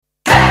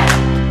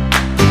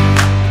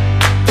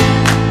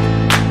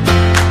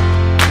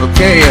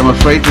Okay, I'm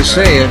afraid to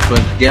say it,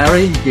 but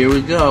Gary, here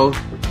we go.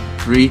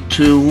 3,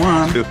 2,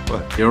 1.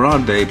 You're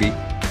on, baby.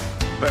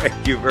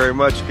 Thank you very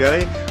much,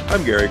 Kenny.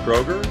 I'm Gary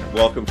Kroger.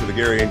 Welcome to the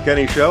Gary and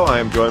Kenny Show. I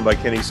am joined by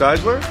Kenny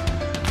Seisler.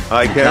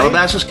 Hi, Kenny.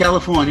 Calabasas,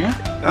 California.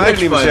 I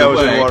didn't even say I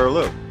was in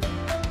Waterloo.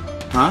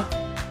 Huh?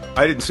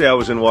 I didn't say I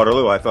was in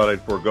Waterloo. I thought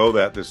I'd forego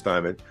that this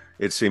time.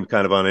 It seemed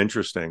kind of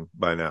uninteresting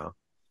by now.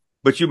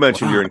 But you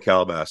mentioned you're in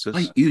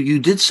Calabasas. You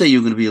did say you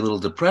were going to be a little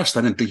depressed.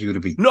 I didn't think you were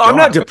going to be. No, dark. I'm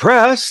not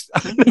depressed.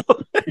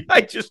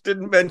 I just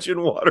didn't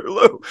mention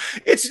Waterloo.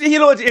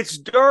 It's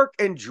dark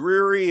and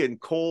dreary and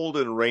cold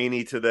and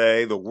rainy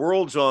today. The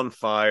world's on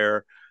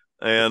fire,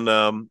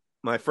 and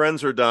my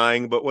friends are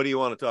dying. But what do you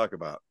want to talk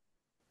about?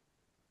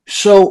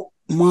 So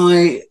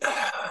my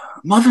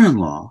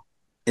mother-in-law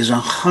is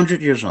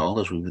 100 years old,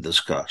 as we've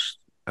discussed.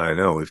 I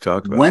know, we've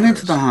talked about Went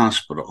into the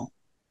hospital,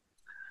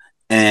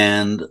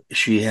 and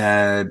she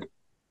had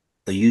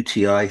a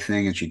UTI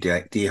thing, and she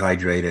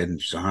dehydrated,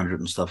 and she's 100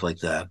 and stuff like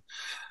that.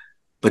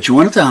 But she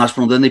went into the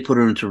hospital, and then they put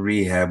her into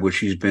rehab, where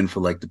she's been for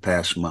like the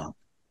past month.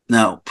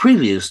 Now,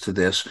 previous to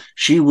this,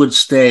 she would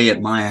stay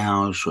at my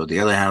house or the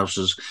other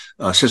houses,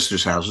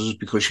 sisters' houses,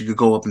 because she could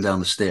go up and down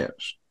the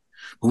stairs.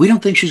 But we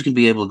don't think she's going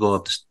to be able to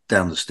go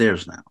down the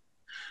stairs now.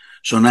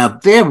 So now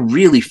they're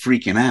really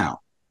freaking out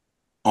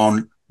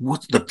on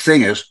what the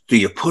thing is. Do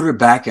you put her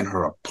back in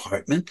her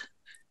apartment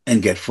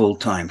and get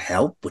full-time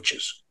help, which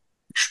is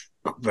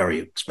very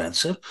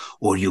expensive,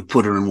 or you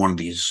put her in one of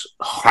these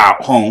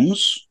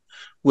homes,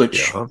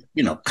 which,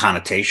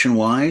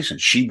 connotation-wise,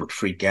 and she would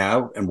freak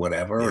out and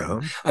whatever. Yeah.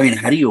 And, I mean,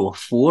 how do you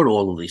afford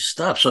all of these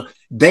stuff? So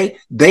they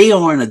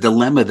are in a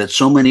dilemma that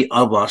so many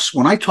of us,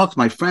 when I talk to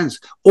my friends,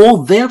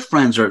 all their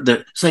friends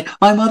it's like,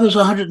 my mother's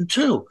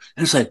 102.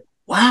 And it's like,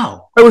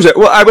 wow.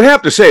 Well, I would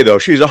have to say, though,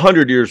 she's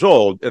 100 years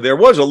old. There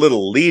was a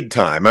little lead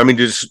time. I mean,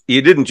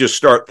 you didn't just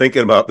start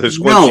thinking about this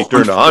when she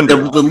turned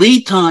 100. The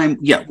lead time,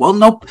 yeah. Well,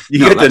 nope. You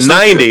get to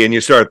 90 and you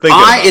start thinking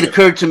about it. It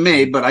occurred to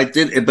me, but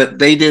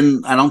they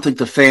didn't. I don't think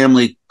the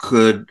family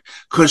could,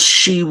 because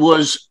she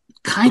was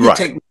kind of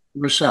taking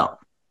herself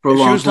for a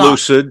long time. She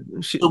was lucid.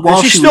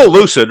 She's still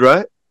lucid,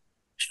 right?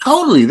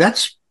 Totally.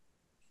 That's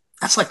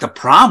like the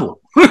problem.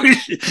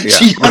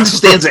 She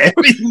understands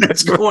everything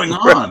that's going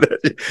on.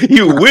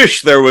 You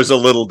wish there was a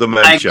little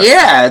dementia.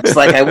 It's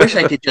like, I wish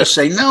I could just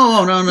say,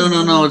 no,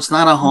 it's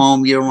not a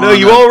home. You're on. No,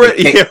 you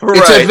already, it's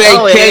a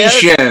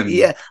vacation.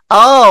 Yeah.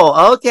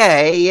 Oh,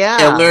 okay.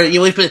 Yeah.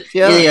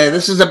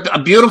 This is a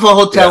beautiful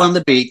hotel on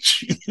the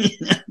beach.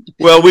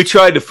 Well, we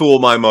tried to fool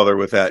my mother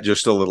with that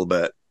just a little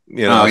bit.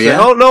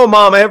 Oh no,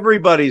 Mom!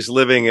 Everybody's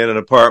living in an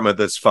apartment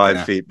that's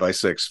 5 feet by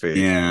 6 feet.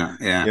 Yeah.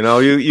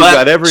 You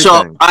got everything.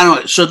 So I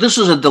don't. So this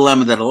is a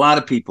dilemma that a lot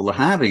of people are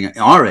having at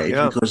our age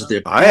because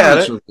their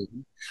parents.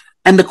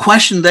 And the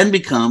question then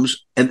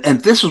becomes,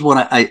 and this is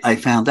what I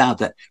found out,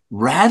 that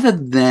rather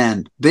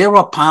than there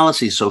are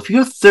policies. So if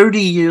you're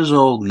 30 years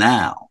old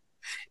now,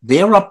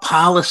 there are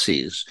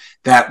policies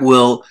that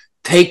will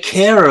take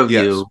care of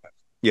you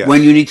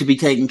when you need to be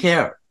taken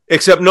care of.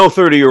 Except no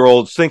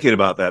 30-year-olds thinking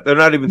about that. They're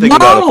not even thinking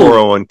about a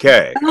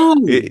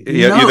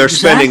 401k. They're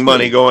spending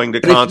money going to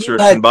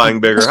concerts and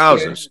buying bigger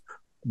houses.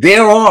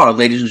 There are,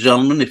 ladies and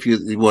gentlemen,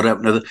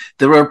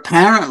 there are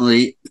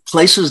apparently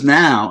places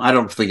now. I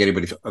don't think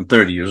anybody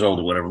 30 years old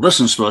or whatever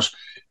listens to us.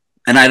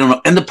 And I don't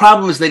know. And the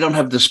problem is they don't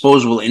have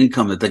disposable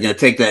income, that they're going to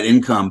take that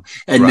income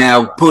and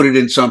now put it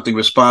in something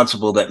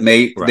responsible that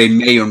they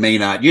may or may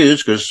not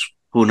use, because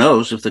who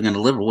knows if they're going to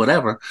live or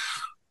whatever.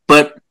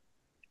 But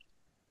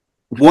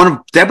one of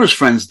Deborah's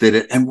friends did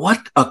it, and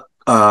what a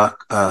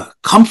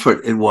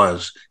comfort it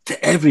was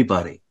to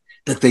everybody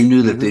that they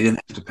knew that they didn't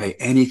have to pay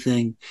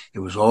anything. It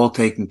was all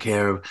taken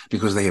care of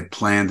because they had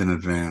planned in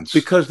advance.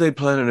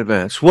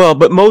 Well,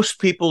 but most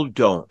people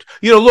don't.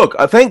 Look,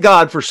 thank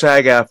God for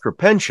SAG-AFTRA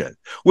pension,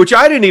 which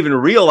I didn't even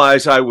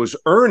realize I was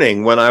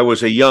earning when I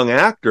was a young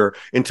actor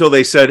until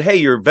they said, hey,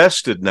 you're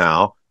vested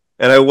now.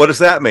 And what does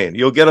that mean?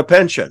 You'll get a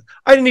pension.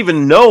 I didn't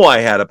even know I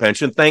had a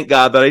pension. Thank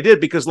God that I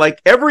did, because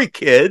like every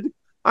kid,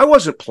 I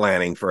wasn't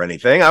planning for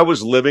anything. I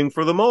was living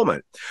for the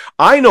moment.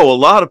 I know a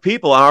lot of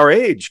people our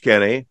age,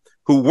 Kenny,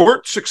 who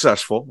weren't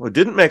successful, who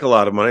didn't make a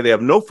lot of money. They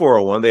have no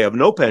 401, they have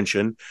no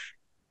pension,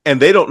 and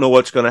they don't know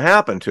what's going to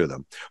happen to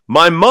them.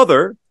 My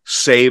mother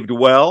saved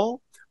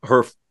well.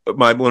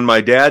 When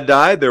my dad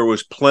died, there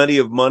was plenty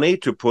of money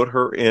to put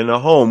her in a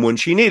home when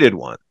she needed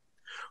one.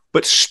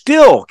 But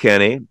still,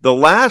 Kenny, the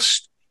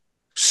last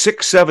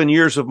 6-7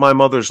 years of my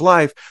mother's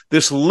life,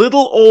 this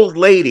little old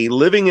lady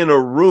living in a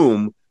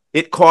room,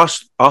 it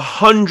cost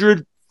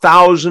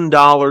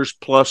 $100,000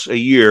 plus a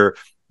year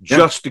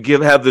just to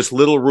have this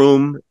little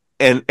room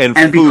and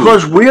food.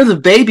 Because we're the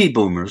baby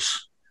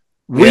boomers,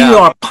 we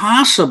are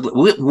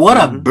possibly what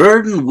a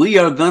burden we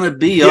are going to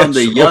be on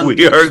the young.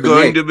 We are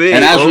going to be,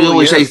 and as we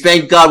always say,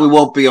 thank God we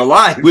won't be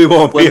alive. We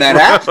won't when be that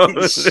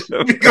happens.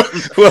 We are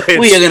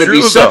going to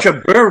be such a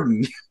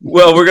burden.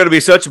 Well, we're going to be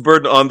such a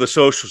burden on the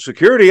Social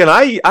Security, and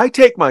I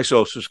take my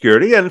Social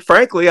Security, and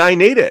frankly, I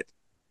need it.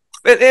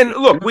 And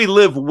look, we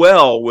live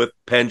well with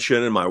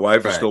pension, and my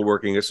wife is still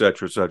working, et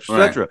cetera, et cetera,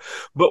 et cetera.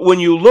 But when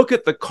you look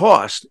at the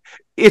cost,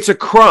 it's a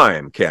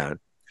crime, Ken,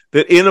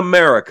 that in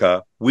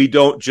America, we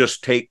don't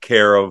just take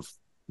care of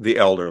the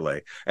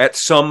elderly. At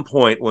some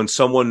point, when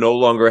someone no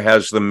longer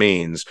has the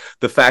means,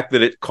 the fact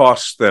that it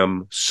costs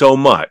them so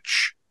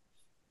much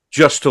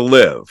just to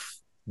live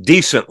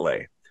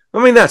decently,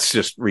 I mean, that's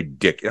just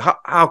ridiculous.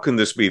 How can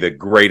this be the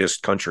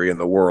greatest country in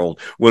the world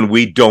when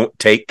we don't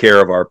take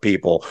care of our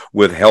people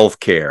with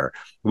health care?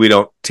 We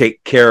don't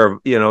take care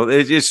of,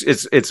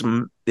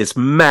 it's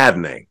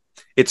maddening.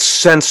 It's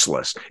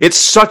senseless. It's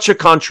such a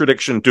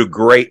contradiction to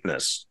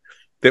greatness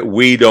that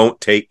we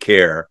don't take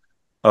care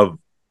of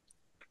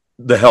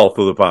the health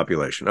of the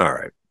population. All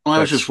right. Well, I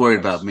was just worried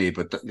about me,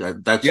 but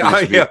that's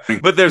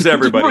but there's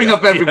everybody. Bring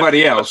up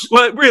everybody else.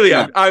 Well, really,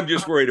 I'm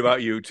just worried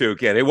about you too,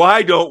 Kenny.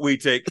 Why don't we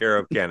take care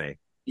of Kenny?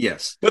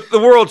 Yes, but the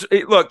world's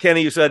look,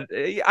 Kenny. You said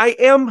I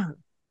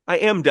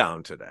am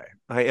down today.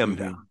 I am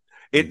down.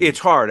 It's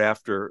hard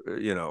after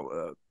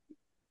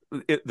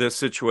the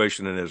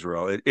situation in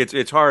Israel.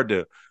 It's hard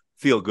to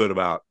feel good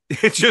about.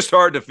 It's just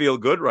hard to feel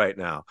good right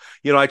now.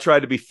 I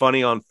tried to be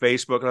funny on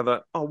Facebook, and I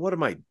thought, oh, what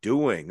am I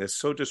doing? That's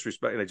so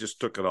disrespectful. And I just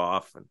took it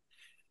off and.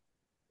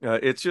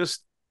 It's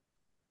just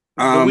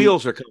the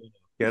wheels are coming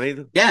off,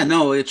 Kenny. Yeah,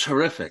 no, it's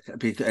horrific.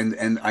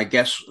 And I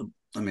guess,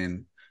 I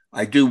mean,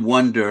 I do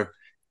wonder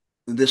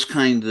this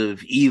kind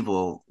of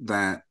evil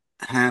that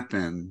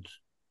happened,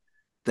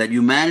 that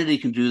humanity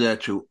can do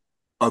that to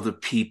other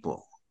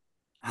people.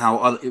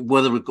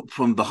 Whether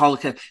from the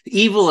Holocaust,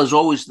 evil is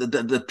always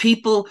the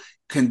people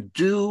can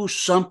do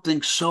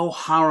something so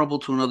horrible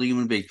to another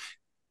human being.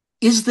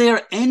 Is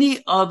there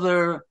any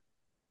other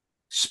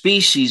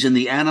species in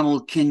the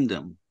animal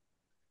kingdom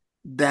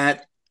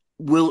that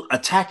will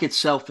attack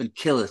itself and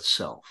kill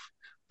itself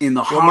in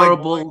the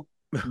horrible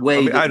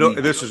way? I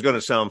don't. This is going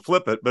to sound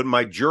flippant, but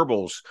my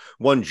gerbils,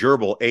 one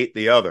gerbil ate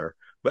the other.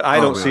 But I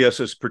don't see us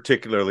as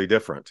particularly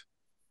different.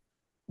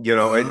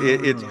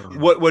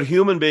 What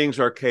human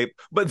beings are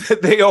capable, but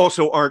they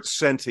also aren't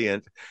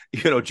sentient.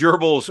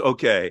 Gerbils,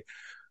 okay.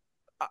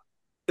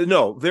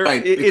 No,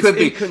 it could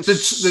be.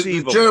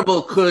 The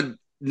gerbil could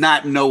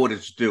not know what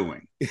it's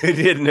doing. It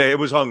didn't. It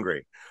was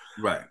hungry.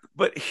 Right.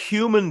 But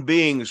human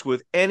beings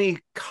with any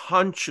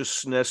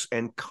consciousness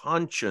and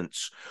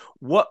conscience,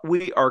 what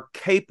we are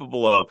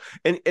capable of.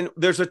 And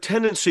there's a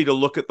tendency to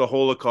look at the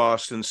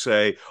Holocaust and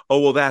say, oh,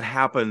 well, that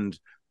happened,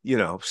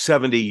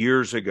 70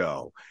 years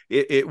ago.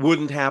 It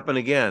wouldn't happen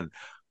again.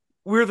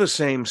 We're the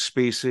same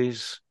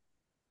species.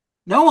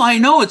 No, I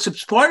know.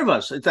 It's part of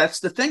us.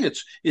 That's the thing.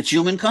 It's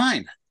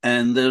humankind.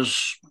 And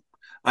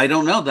I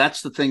don't know.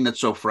 That's the thing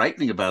that's so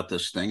frightening about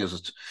this thing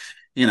is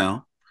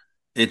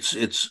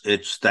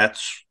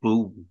that's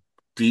who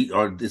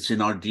it's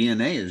in our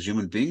DNA as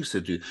human beings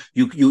to do.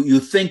 You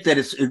think that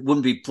it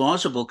wouldn't be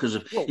plausible because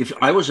if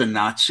I was a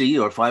Nazi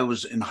or if I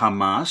was in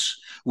Hamas,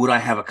 would I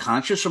have a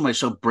conscience, or am I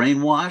so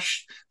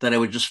brainwashed that I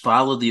would just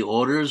follow the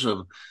orders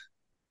of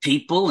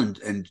people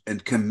and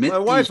commit? My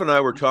wife and I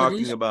were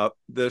talking about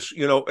this.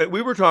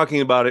 We were talking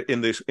about it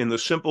in the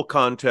simple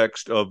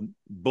context of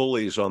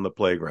bullies on the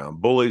playground,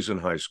 bullies in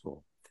high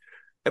school.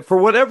 And for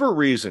whatever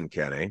reason,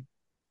 Kenny,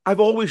 I've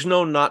always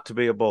known not to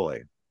be a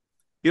bully.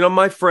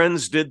 My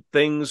friends did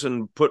things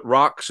and put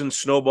rocks and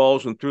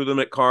snowballs and threw them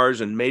at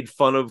cars and made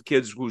fun of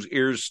kids whose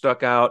ears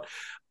stuck out.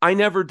 I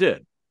never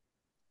did.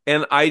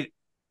 And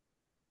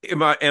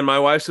my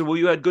wife said, well,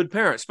 you had good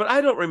parents. But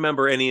I don't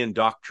remember any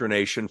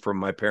indoctrination from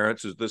my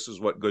parents as this is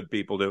what good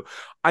people do.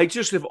 I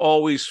just have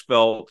always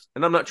felt,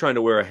 and I'm not trying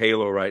to wear a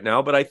halo right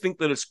now, but I think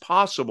that it's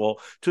possible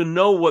to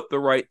know what the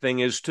right thing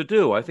is to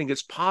do. I think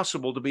it's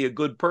possible to be a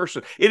good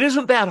person. It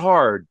isn't that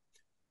hard,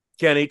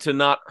 Kenny, to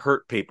not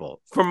hurt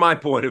people, from my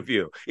point of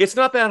view. It's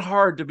not that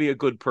hard to be a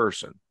good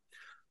person.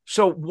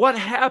 So what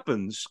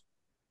happens,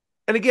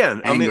 and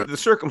again, anger. I mean, the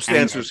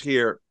circumstances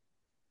here.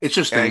 It's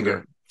just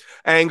anger,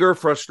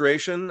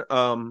 frustration,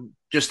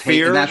 just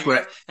fear. Hate, and that's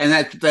what, and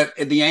that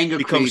the anger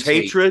becomes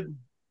hatred.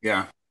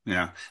 Hate.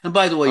 Yeah. And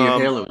by the way, your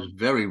halo is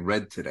very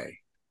red today.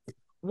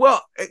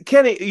 Well,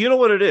 Kenny, you know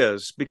what it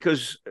is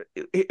because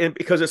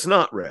it's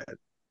not red.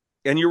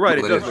 And you're right,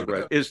 it does look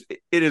red.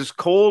 It is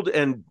cold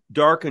and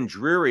dark and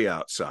dreary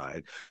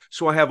outside.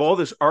 So I have all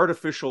this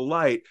artificial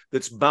light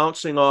that's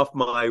bouncing off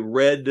my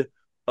red,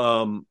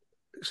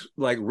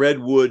 like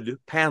redwood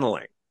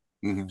paneling.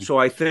 Mm-hmm. So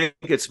I think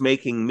it's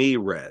making me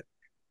red.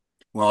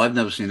 Well, I've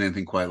never seen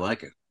anything quite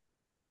like it.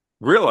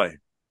 Really?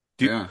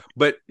 Yeah.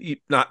 But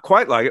not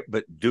quite like it,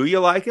 but do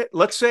you like it?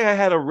 Let's say I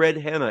had a red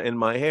henna in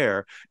my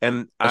hair.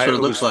 And that's what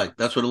it looks like.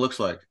 That's what it looks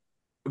like.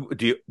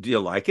 Do you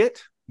like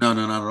it? No,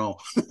 not at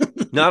all.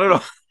 Not at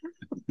all.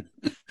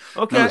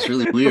 Okay. No, it's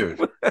really weird.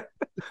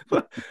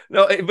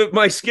 No, but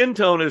my skin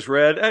tone is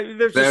red.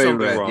 There's just something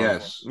red, wrong.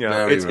 Yes.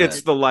 Yeah,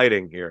 it's the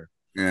lighting here.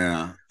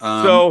 Yeah.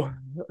 So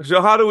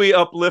how do we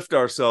uplift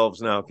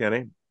ourselves now,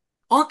 Kenny?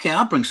 Okay,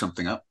 I'll bring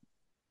something up.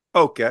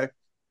 Okay.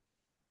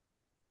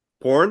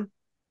 Porn?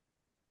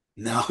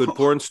 No. Good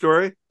porn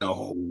story?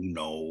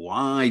 No,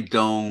 I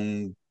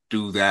don't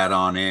do that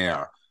on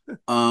air.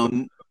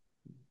 Um,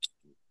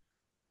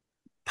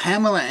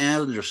 Pamela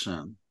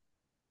Anderson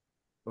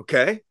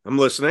Okay, I'm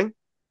listening.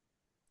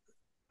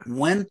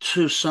 went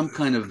to some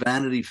kind of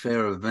Vanity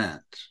Fair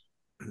event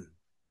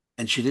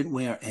and she didn't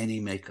wear any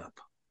makeup.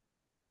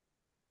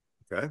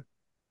 Okay.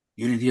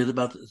 You didn't hear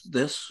about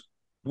this?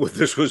 Well,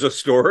 this was a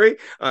story.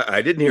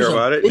 I didn't It hear was a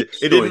about it. big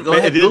story. Go It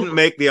ahead, didn't Google it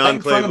make the right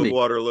in front Enclave of of me.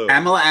 Waterloo.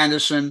 Pamela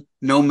Anderson,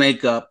 no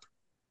makeup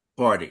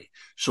party.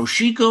 So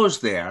she goes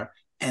there,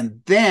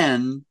 and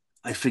then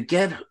I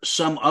forget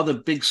some other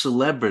big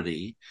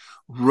celebrity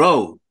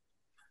wrote,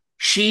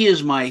 she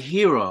is my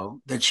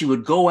hero, that she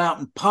would go out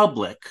in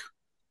public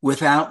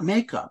without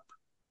makeup.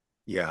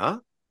 Yeah,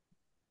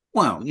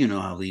 Well, you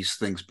know how these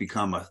things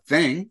become a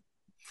thing.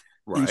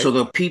 And so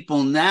right. the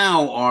people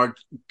now are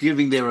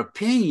giving their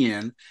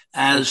opinion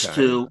as Okay.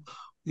 to,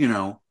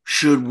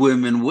 should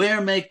women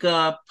wear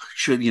makeup?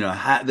 Should,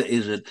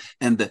 is it,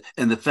 and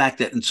the fact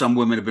that, and some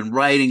women have been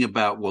writing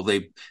about, well,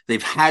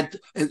 they've had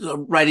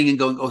writing and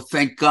going, oh,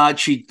 thank God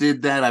she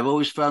did that. I've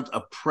always felt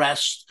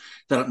oppressed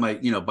that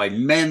by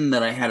men,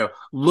 that I had to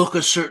look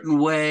a certain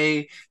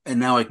way, and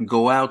now I can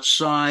go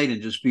outside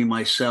and just be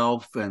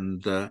myself.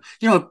 And as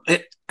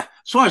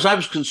far as I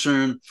was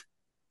concerned,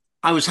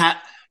 I was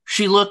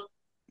she looked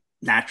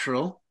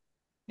natural.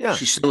 Yeah.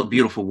 She's still a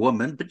beautiful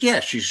woman, but yeah,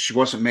 she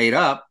wasn't made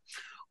up.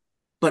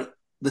 But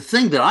the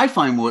thing that I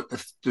find more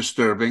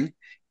disturbing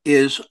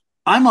is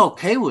I'm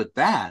okay with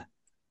that.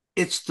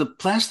 It's the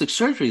plastic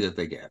surgery that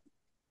they get.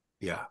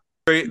 Yeah.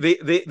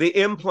 The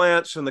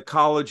implants and the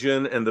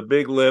collagen and the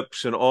big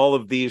lips and all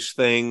of these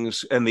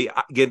things and the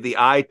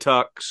eye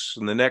tucks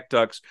and the neck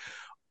tucks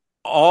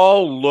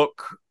all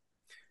look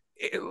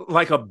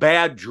like a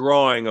bad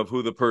drawing of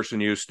who the person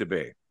used to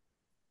be.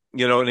 An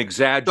So do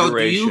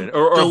exaggeration you?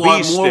 or a So are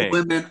bee more sting.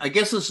 women? I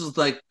guess this is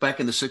like back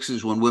in the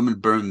 '60s when women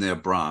burned their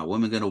bra.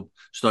 Women going to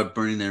start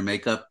burning their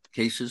makeup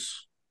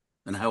cases,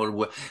 and how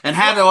do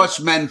us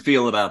men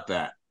feel about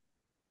that?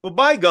 Well,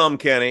 by gum,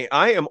 Kenny,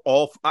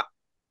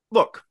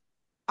 look.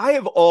 I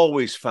have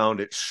always found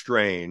it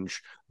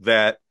strange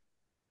that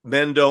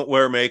men don't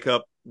wear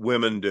makeup,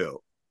 women do.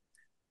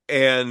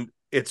 And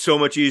it's so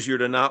much easier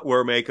to not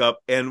wear makeup.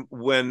 And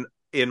when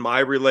in my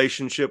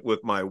relationship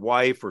with my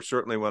wife, or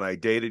certainly when I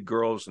dated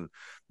girls and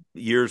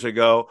years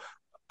ago,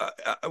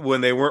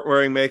 when they weren't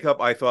wearing makeup,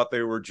 I thought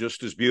they were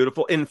just as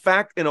beautiful. In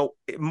fact,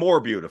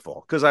 more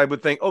beautiful, because I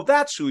would think, oh,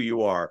 that's who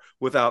you are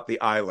without the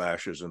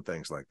eyelashes and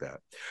things like that.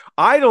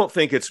 I don't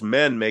think it's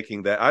men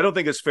making that. I don't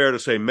think it's fair to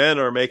say men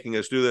are making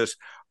us do this,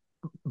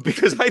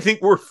 because I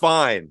think we're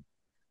fine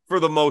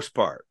for the most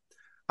part.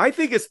 I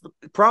think it's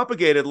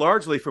propagated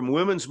largely from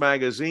women's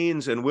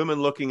magazines and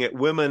women looking at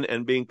women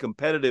and being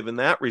competitive in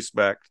that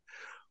respect.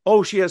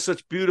 Oh, she has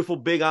such beautiful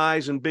big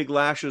eyes and big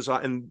lashes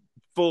and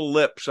full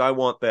lips. I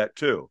want that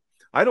too.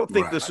 I don't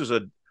think Right. this is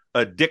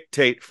a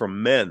dictate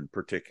from men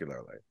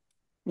particularly.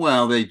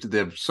 Well, they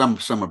some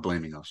are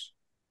blaming us.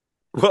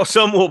 Well,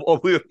 some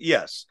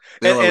yes,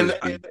 They'll and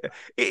always be.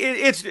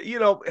 it's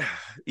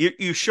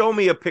you show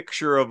me a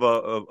picture of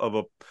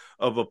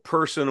a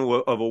person,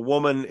 of a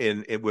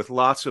woman with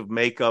lots of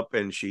makeup,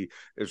 and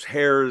his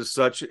hair is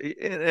such,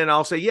 and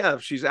I'll say, yeah,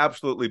 she's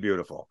absolutely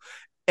beautiful,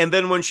 and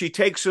then when she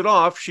takes it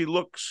off, she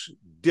looks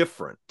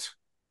different.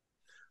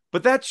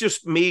 But that's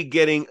just me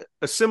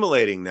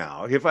assimilating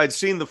now. If I'd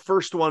seen the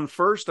first one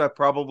first, I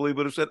probably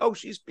would have said, oh,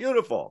 she's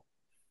beautiful.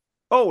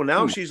 Oh,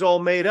 now Hmm. she's all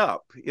made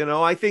up.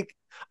 I think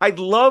I'd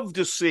love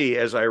to see,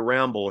 as I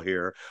ramble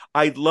here,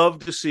 I'd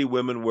love to see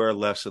women wear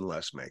less and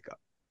less makeup.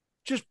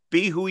 Just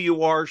be who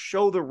you are,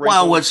 show the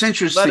Well, wrinkles, what's let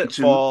interesting it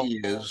to me fall.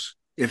 is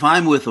if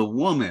I'm with a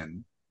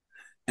woman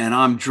and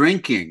I'm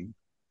drinking,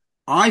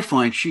 I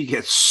find she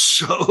gets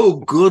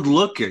so good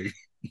looking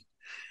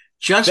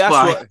just That's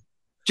by what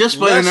just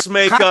by the number less of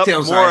makeup,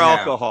 cocktails I more have.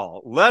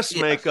 alcohol. Less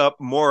Yes, makeup,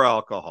 more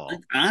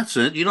alcohol. that's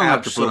it. You don't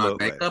have to put on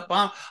Absolutely. makeup.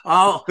 By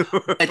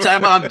the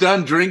time I'm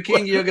done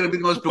drinking, you're going to be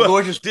the most Well,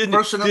 gorgeous didn't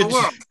person in the did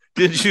world.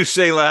 did you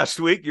say last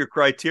week your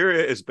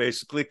criteria is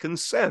basically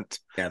consent?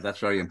 Yeah, that's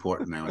very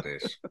important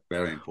nowadays.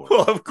 Very important.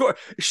 Well, of course,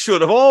 it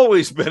should have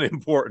always been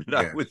important,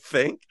 I Yeah, would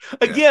think.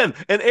 yeah. Again,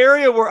 an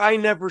area where I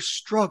never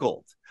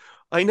struggled.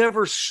 I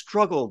never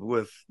struggled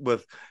with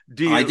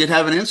do I you did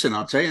have an incident.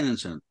 I'll tell you an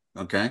incident.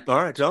 Okay.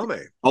 all right, tell me.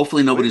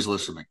 Hopefully Please. nobody's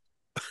listening.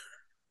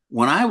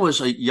 When I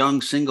was a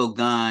young single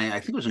guy, I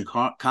think it was in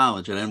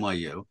college at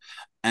NYU,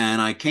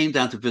 and I came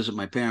down to visit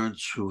my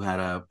parents who had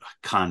a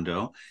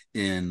condo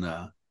in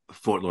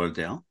Fort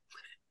Lauderdale.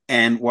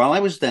 And while I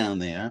was down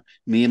there,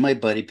 me and my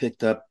buddy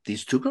picked up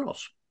these two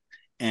girls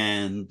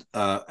and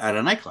at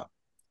a nightclub.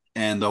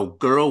 And the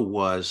girl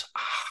was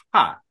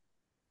hot,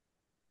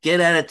 get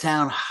out of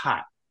town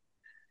hot.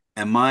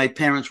 And my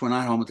parents were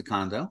not home at the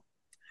condo.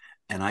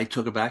 And I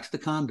took her back to the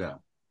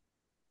condo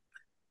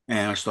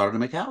and I started to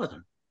make out with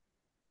her.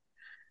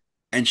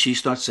 And she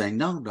starts saying,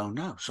 no, no,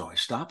 no. So I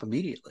stop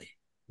immediately.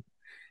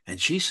 And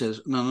she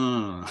says, no, no,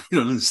 no, no. You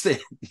don't understand.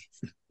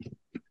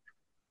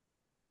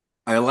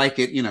 I like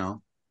it,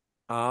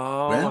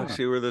 Oh, I whatever.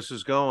 see where this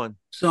is going.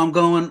 So I'm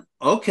going,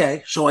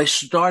 okay. So I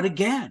start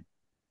again.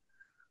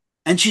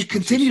 And she And she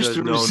continues said,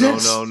 to no,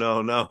 resist.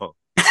 no.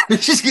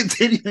 She's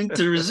continuing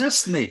to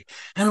resist me.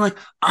 And I'm like,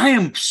 I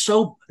am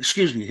so,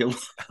 excuse me,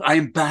 I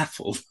am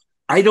baffled.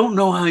 I don't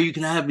know how you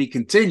can have me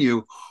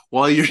continue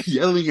while you're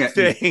yelling at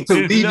me Saying to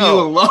leave you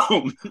no.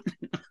 alone.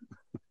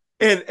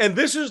 And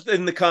this is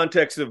in the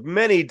context of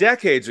many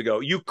decades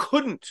ago. You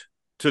couldn't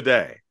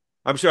today.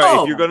 I'm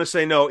sorry, if you're Oh, going to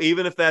say no,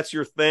 even if that's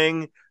your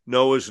thing,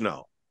 no is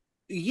no.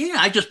 yeah.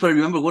 I just better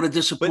remember what a But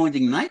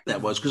disappointing night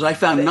that was because I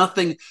found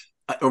nothing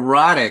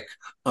erotic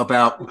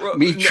about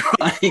me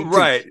trying to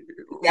right,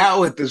 get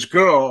out with this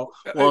girl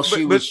while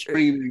she but was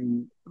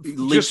screaming,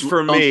 just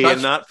for "Don't me and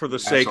touch not for the me,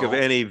 sake of asshole."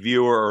 any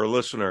viewer or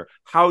listener,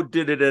 how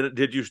did it?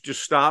 Did you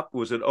just stop?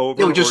 Was it over,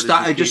 It would or just did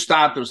stop. you It just keep?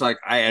 stopped. It was like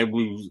I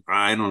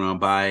don't know.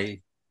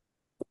 Bye.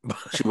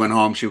 She went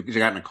home. She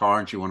got in a car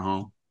and she went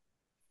home.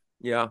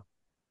 Yeah.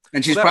 And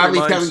Well, she's that probably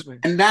telling. reminds me.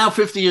 And now,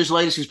 50 years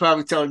later, she's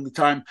probably telling the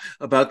time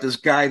about this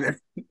guy that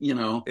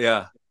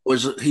Yeah.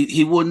 was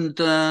he wouldn't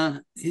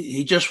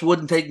he just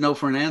wouldn't take no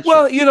for an answer.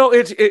 Well,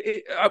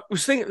 I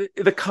was thinking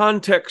the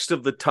context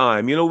of the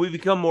time. We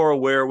become more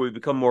aware, we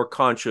become more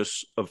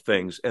conscious of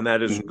things, and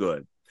that is Mhm.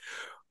 good.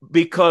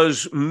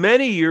 Because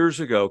many years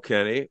ago,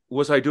 Kenny,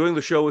 was I doing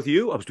the show with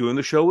you? I was doing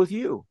the show with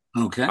you.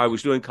 Okay. I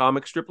was doing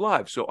Comic Strip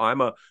Live. So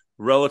I'm a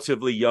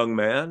relatively young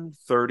man, Hmm.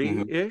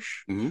 30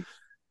 ish. Hmm.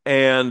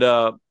 And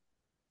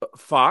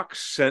Fox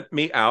sent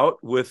me out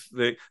with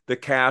the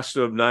cast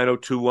of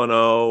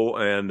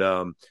 90210,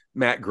 and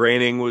Matt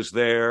Groening was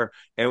there.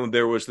 And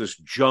there was this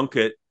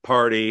junket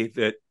party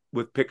that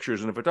with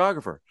pictures and a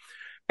photographer.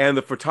 And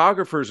the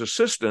photographer's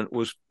assistant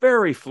was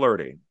very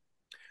flirty,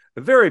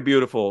 a very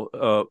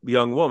beautiful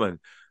young woman,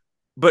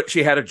 but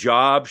she had a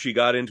job. She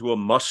got into a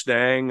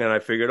Mustang, and I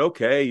figured,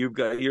 okay, you've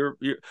got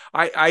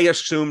I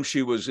assumed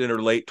she was in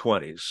her late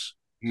 20s,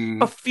 a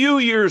Hmm. few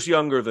years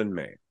younger than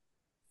me.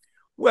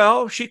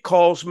 Well, she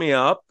calls me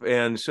up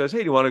and says, hey,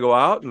 do you want to go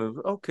out? And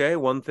okay,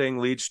 one thing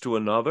leads to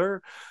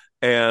another.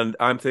 And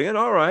I'm thinking,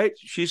 all right,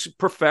 she's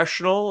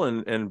professional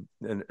and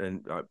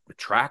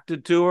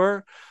attracted to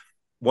her.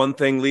 One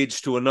thing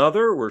leads to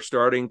another. We're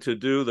starting to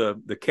do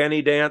the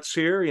Kenny dance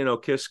here,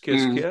 kiss,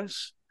 kiss, Hmm.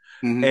 kiss.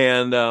 Hmm.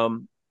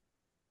 And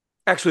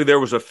actually, there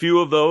was a few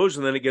of those,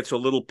 and then it gets a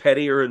little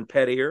pettier and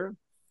pettier.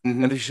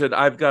 Hmm. And she said,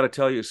 I've got to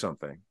tell you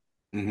something.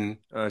 Hmm.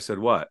 And I said,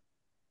 what?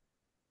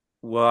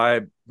 Well,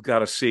 I've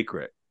got a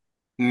secret.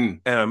 Hmm.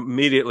 And I'm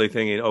immediately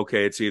thinking,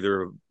 okay, it's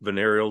either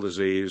venereal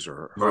disease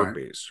or Right.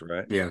 herpes,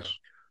 right? Yes.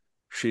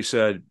 She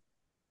said,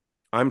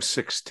 I'm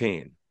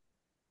 16.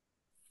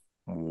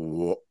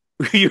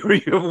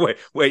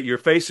 Wait, your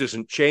face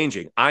isn't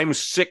changing. I'm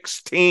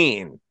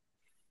 16.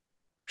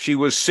 She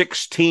was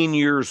 16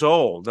 years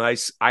old. And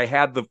I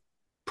had the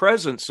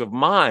presence of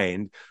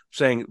mind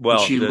saying, And well,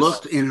 she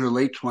looked in her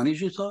late 20s,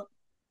 you thought?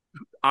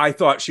 I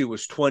thought she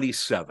was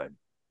 27.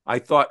 I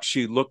thought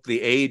she looked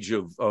the age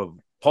of Paul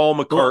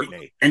Well,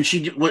 McCartney. and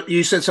what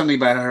you said something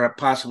about her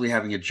possibly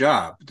having a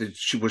job. Was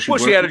she Well,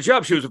 she had a working?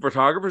 job. She was a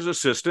photographer's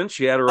assistant.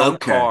 She had her own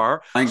Okay.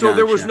 car. I So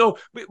there was gotcha.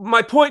 no,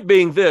 my point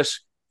being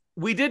this,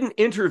 we didn't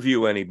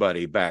interview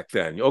anybody back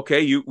then.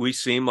 Okay, we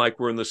seem like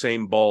we're in the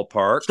same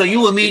ballpark. So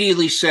you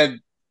immediately said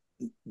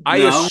I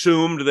no?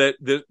 assumed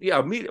yeah,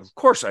 of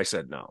course I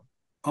said no.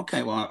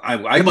 Okay, well,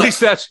 At least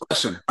that's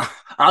listen.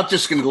 I'm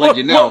just going to let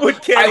you what know.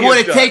 would Kenny I would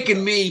have have done?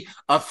 taken me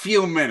a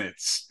few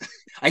minutes.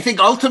 I think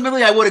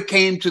ultimately I would have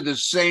came to the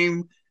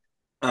same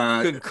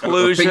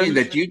Conclusion. opinion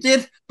that you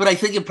did, but I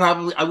think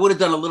I would have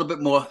done a little bit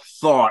more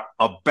thought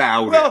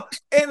about Well,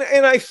 it.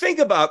 and I think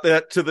about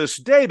that to this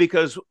day,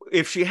 because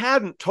if she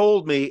hadn't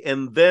told me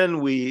and then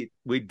we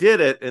did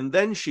it and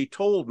then she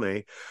told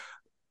me,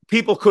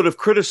 people could have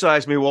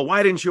criticized me. Well,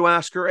 why didn't you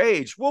ask her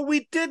age? Well,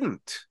 we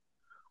didn't.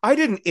 I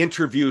didn't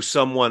interview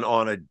someone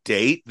on a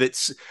date.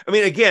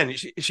 Again,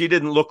 she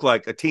didn't look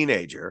like a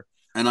teenager.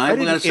 And I I'm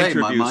going to didn't say,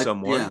 interview yeah.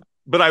 someone,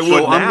 but I So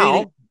would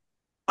now.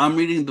 I'm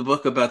reading the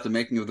book about the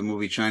making of the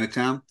movie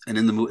Chinatown, and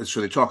in the movie,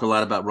 so they talk a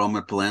lot about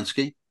Roman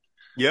Polanski.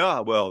 Yeah,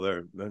 well,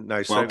 they're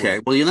nice. Well, okay,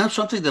 well,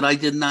 something that I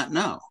did not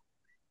know.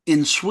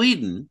 In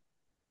Sweden,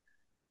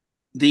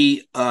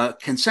 the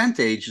consent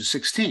age is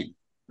 16.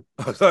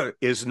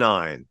 Is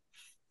 9.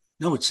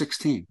 No, it's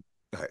 16.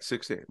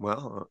 16.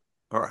 Well,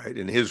 all right.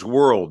 In his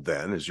world,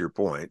 then, is your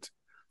point.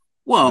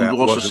 Well, That I'm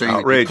also wasn't saying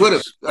outrageous. you could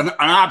have an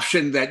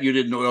option that you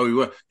didn't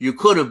know you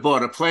could have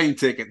bought a plane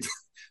ticket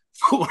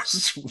for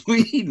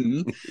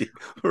Sweden.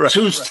 Right.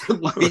 2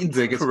 plane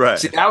tickets. Right.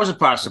 See, that was a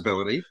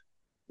possibility.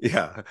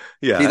 Yeah.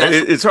 See,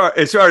 it's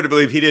hard to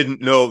believe he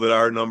didn't know that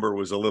our number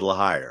was a little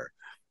higher.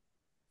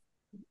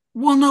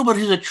 Well, no, but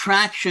his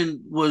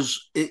attraction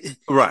was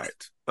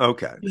right.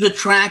 Okay. He was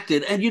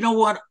attracted, and you know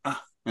what?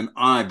 And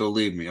I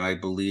believe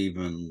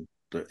in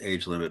the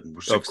age limit. And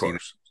we're 16,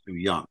 too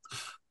young.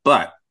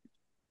 But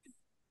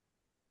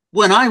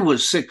when I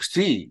was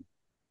 16,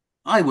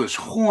 I was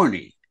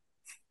horny,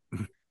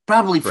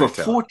 probably for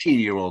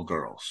 14-year-old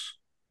girls.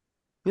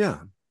 Yeah.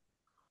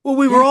 Well,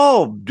 we were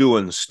all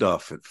doing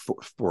stuff at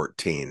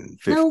 14,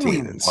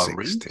 15, and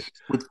 16.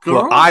 With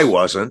girls? Well, I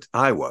wasn't.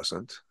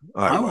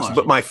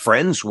 But my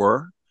friends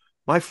were.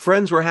 My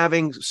friends were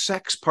having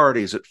sex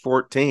parties at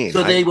 14.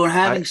 So they were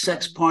having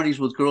sex parties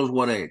with girls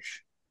what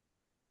age?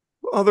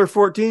 Well, they're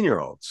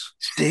 14-year-olds.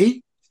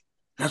 See?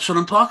 That's what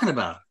I'm talking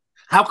about.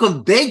 How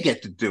come they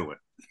get to do it?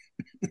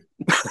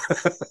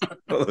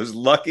 Those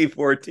lucky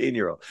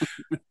 14-year-olds.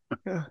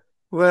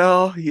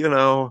 Well,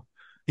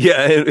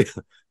 yeah.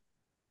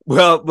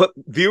 Well, but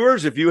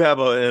viewers, if you have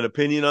an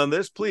opinion on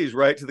this, please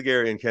write to the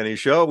Gary and Kenny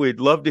Show. We'd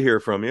love to hear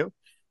from you.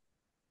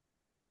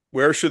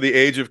 Where should the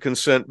age of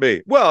consent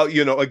be? Well,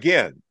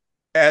 again,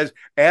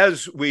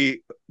 as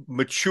we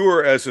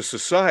mature as a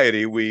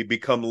society, we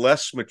become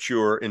less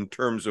mature in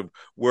terms of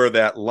where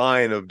that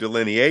line of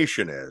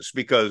delineation is,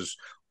 because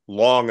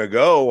long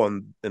ago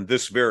in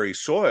this very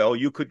soil,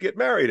 you could get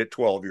married at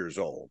 12 years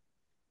old.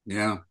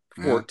 Yeah.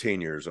 14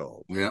 years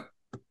old. Yeah.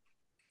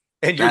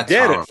 And you're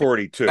dead horrible. At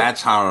 42.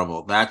 That's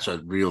horrible. That's a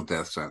real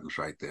death sentence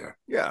right there.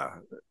 Yeah.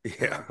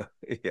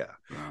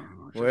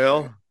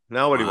 Well,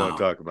 now what do you want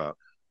to talk about?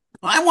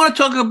 I want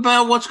to talk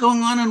about what's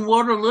going on in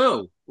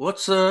Waterloo.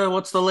 What's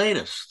the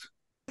latest?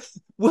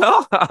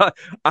 Well,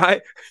 I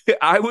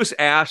was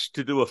asked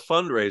to do a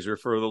fundraiser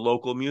for the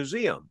local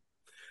museum.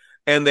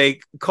 And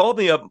they called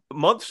me up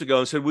months ago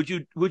and said, would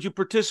you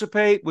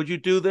participate? Would you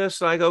do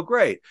this? And I go,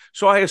 great.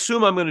 So I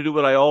assume I'm going to do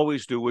what I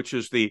always do, which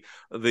is the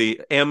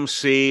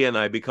MC, and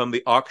I become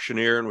the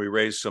auctioneer and we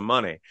raise some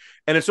money.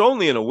 And it's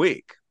only in a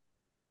week.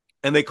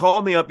 And they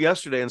called me up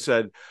yesterday and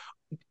said,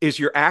 is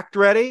your act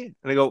ready?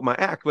 And I go, my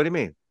act? What do you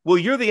mean? Well,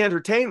 you're the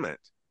entertainment.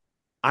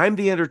 I'm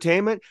the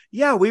entertainment?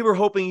 Yeah, we were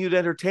hoping you'd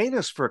entertain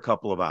us for a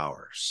couple of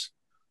hours.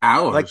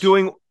 Hours? Like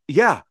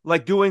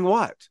doing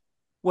what?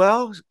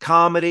 Well,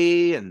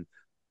 comedy and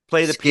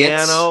play the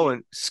piano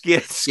and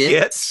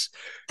skits.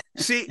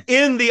 See,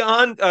 in the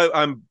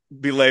I'm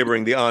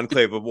belaboring the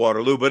enclave of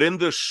Waterloo, but in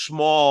this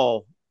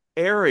small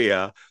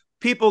area,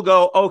 people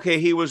go, okay,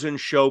 he was in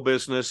show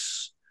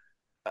business.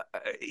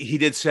 He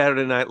did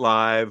Saturday Night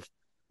Live.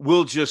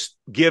 We'll just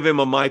give him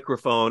a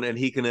microphone and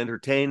he can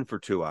entertain for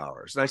 2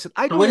 hours. And I said,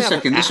 wait a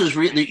second. This is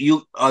really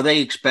you. Are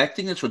they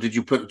expecting this, or did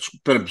you put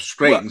them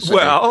straight and say,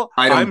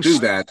 I don't do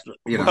that?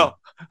 Well,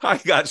 I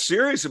got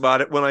serious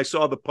about it when I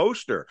saw the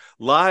poster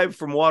live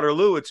from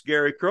Waterloo. It's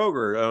Gary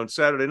Kroeger on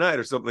Saturday night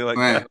or something like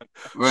that.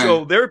 Right.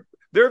 So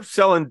they're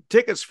selling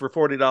tickets for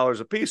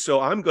 $40 a piece.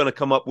 So I'm going to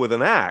come up with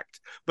an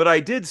act. But I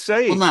did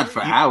say, well, not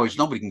for hours.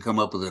 Nobody can come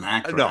up with an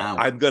act for an hour.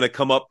 I'm going to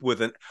come up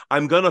with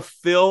I'm going to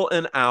fill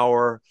an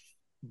hour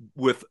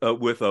with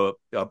a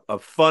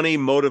funny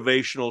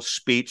motivational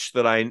speech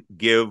that I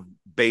give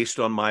based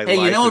on my life.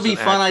 Hey, you know what would be a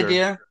fun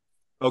idea?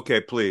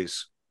 Okay,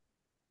 please.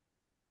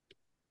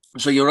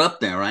 So you're up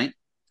there, right?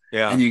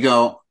 Yeah. And you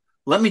go,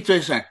 let me tell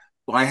you something.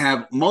 I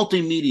have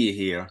multimedia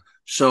here.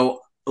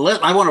 So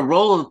I want to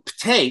roll a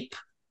tape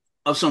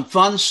of some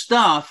fun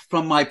stuff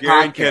from my Gary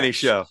podcast. And Kenny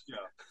Show.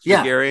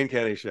 Yeah. The Gary and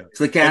Kenny Show. It's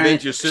the Gary.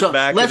 Just sit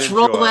back let's and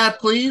roll that,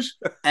 please.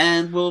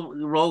 And we'll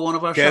roll one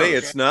of our Kenny,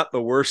 shows. It's not the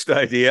worst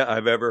idea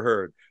I've ever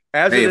heard.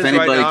 As hey, it if is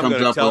anybody right now, comes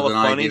I'm going to tell with a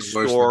an funny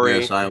idea story.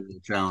 This, I will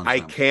challenge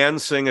them. can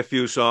sing a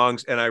few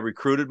songs, and I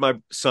recruited my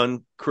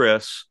son,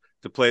 Chris,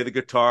 to play the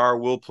guitar.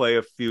 We'll play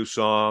a few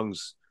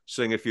songs,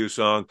 sing a few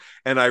songs.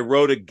 And I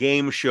wrote a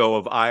game show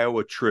of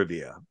Iowa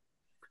trivia.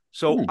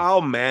 So I'll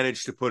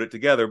manage to put it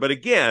together. But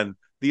again,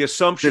 the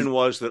assumption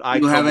was that I.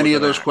 Do you have any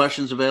of those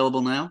questions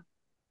available now?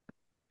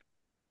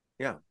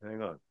 Yeah,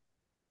 hang on.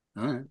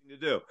 All right. To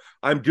do.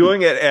 I'm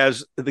doing it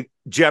as the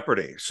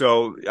Jeopardy.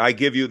 So I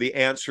give you the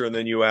answer and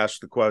then you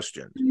ask the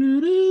question.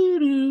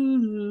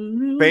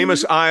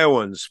 Famous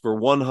Iowans for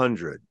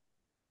 100.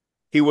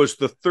 He was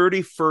the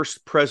 31st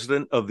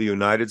president of the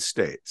United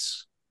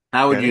States.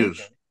 Howard Hughes.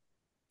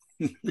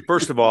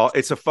 First of all,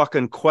 it's a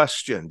fucking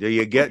question. Do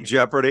you get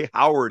Jeopardy?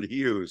 Howard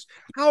Hughes.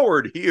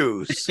 Howard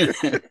Hughes.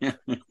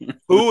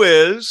 Who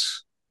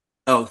is?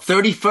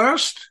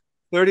 31st?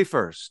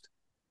 31st.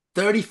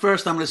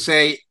 31st, I'm going to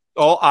say.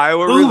 All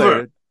Iowa Hoover.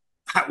 Related.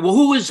 Well,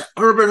 who is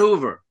Herbert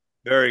Hoover?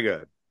 Very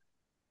good.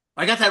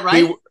 I got that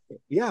right?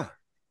 Yeah.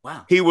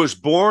 Wow. He was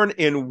born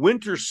in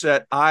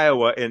Winterset,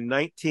 Iowa in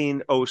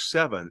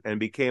 1907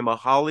 and became a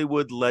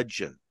Hollywood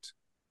legend.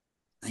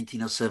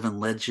 1907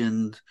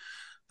 legend.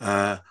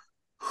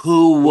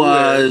 Who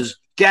was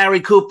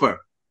Gary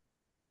Cooper?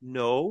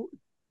 No,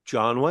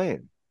 John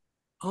Wayne.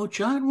 Oh,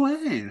 John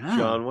Wayne. Huh?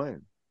 John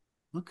Wayne.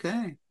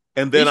 Okay.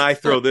 And then I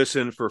throw this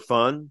in for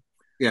fun.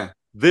 Yeah.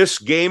 This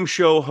game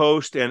show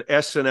host and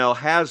SNL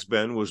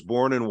has-been was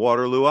born in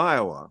Waterloo,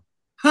 Iowa.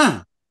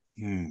 Huh.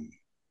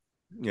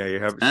 Yeah, you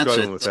have That's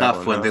struggling a with tough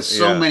that one. Huh? There's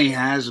so many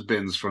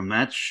has-beens from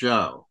that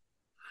show.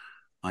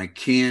 I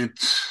can't.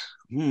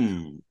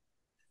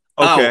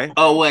 Okay.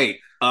 Oh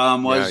wait.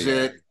 Was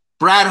it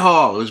Brad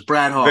Hall? It was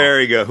Brad Hall.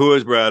 Very good. Who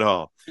is Brad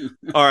Hall?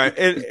 All right.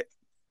 And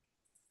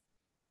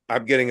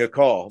I'm getting a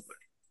call.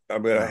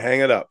 I'm going to hang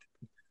it up.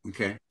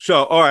 Okay.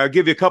 So, all right, I'll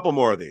give you a couple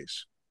more of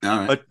these.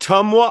 All right.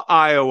 Ottumwa,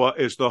 Iowa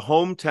is the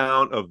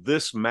hometown of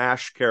this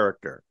MASH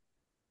character.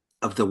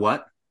 Of the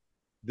what?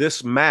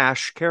 This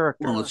MASH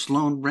character. Well, it's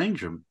Lone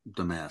Ranger,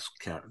 the mask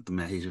character.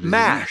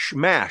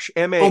 MASH,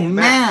 M-A. Oh,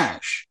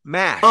 MASH.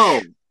 MASH.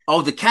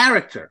 Oh, the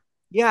character.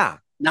 Yeah.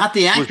 Not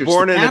the Was actress.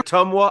 born the in character.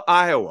 Ottumwa,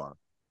 Iowa.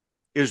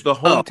 Is the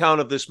hometown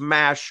of this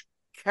MASH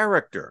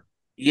character.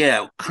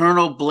 Yeah,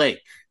 Colonel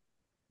Blake.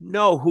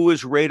 No, who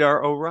is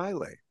Radar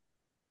O'Reilly?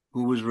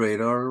 Who was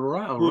Radar Who's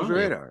O'Reilly?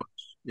 Radar?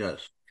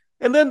 Yes.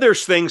 And then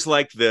there's things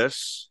like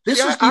this. These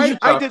are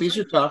tough. These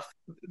are tough.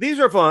 These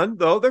are fun,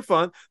 though. They're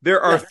fun.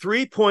 There are Yeah.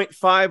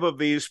 3.5 of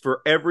these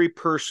for every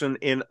person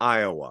in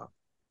Iowa.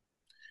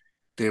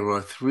 There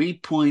are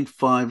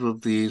 3.5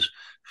 of these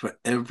for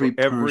every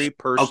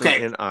person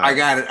okay, in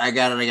Iowa. I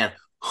got it.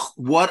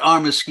 What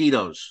are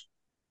mosquitoes?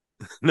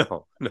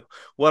 No.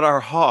 What are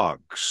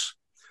hogs?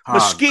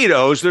 Hogs.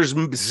 Mosquitoes. There's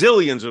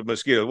zillions of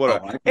mosquitoes.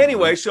 What?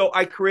 Anyway, so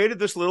I created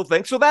this little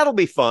thing. So that'll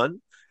be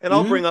fun. And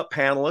I'll bring up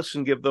panelists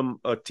and give them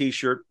a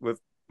T-shirt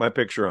with my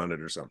picture on it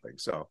or something.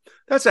 So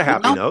that's a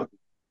happy note.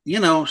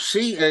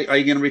 See, are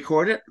you going to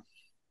record it?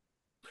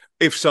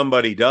 If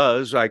somebody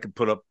does, I could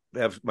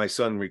have my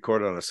son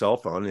record it on a cell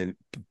phone and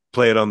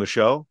play it on the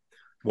show.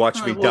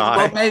 Watch me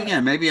die.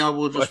 Well, maybe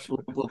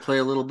we'll play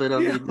a little bit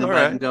of it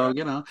and go,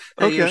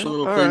 hey, here's a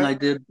little thing I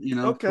did,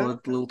 for a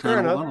little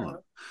town of Ottawa.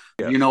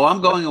 Yeah.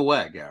 I'm going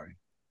away, Gary.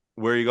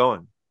 Where are you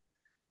going?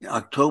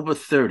 October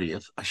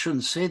 30th. I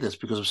shouldn't say this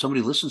because if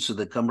somebody listens to it,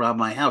 they come rob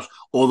my house.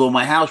 Although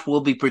my house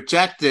will be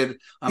protected,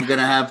 I'm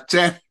going to have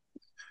 10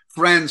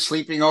 friends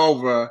sleeping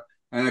over,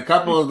 and a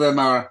couple of them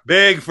are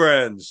big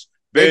friends.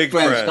 Big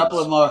friends. A couple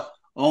of them are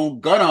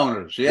gun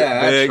owners.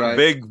 Yeah, that's right.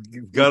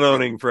 Big gun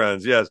owning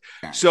friends. Yes.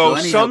 So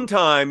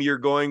sometime you're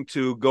going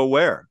to go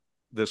where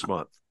this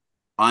month?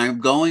 I'm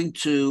going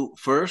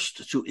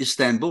first to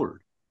Istanbul.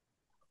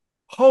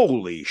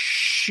 Holy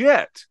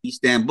shit.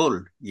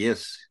 Istanbul.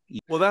 Yes.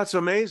 Well, that's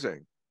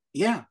amazing.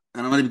 Yeah.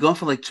 And I'm going to be gone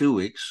for like 2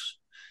 weeks.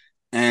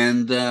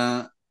 And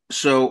yeah,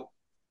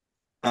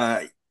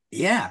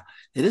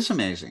 it is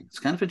amazing. It's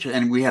kind of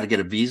interesting. And we had to get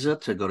a visa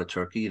to go to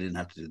Turkey. You didn't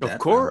have to do that. Of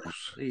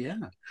course. Yeah.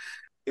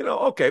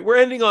 Okay. We're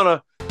ending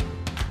on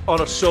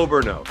a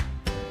sober note.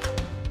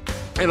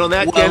 And on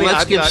that, Kenny,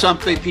 let's give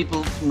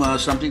people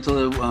something to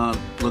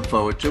look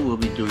forward to. We'll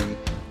be doing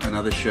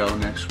another show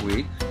next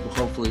week.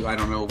 Hopefully, I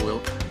don't know.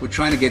 We're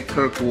trying to get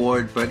Kirk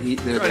Ward, but the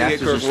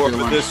actors are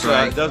still on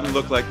strike. Doesn't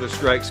look like the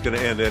strike's going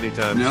to end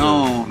anytime soon.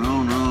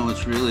 No.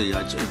 It's really, it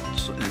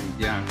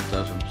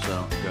doesn't.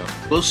 So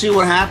We'll see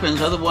what happens.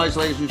 Otherwise,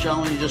 ladies and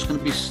gentlemen, you're just going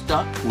to be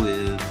stuck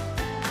with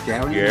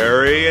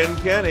Gary and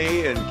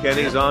Kenny and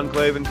Kenny's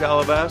Enclave in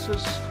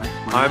Calabasas.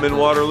 I'm in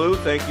Waterloo.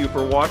 Thank you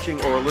for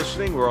watching or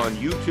listening. We're on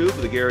YouTube,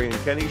 The Gary and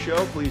Kenny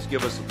Show. Please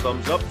give us a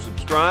thumbs up,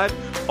 subscribe.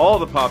 All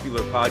the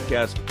popular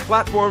podcast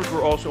platforms.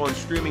 We're also on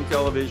streaming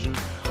television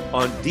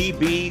on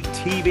DB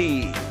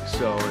TV.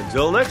 So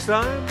until next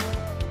time,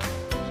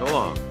 so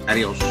long.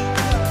 Adios.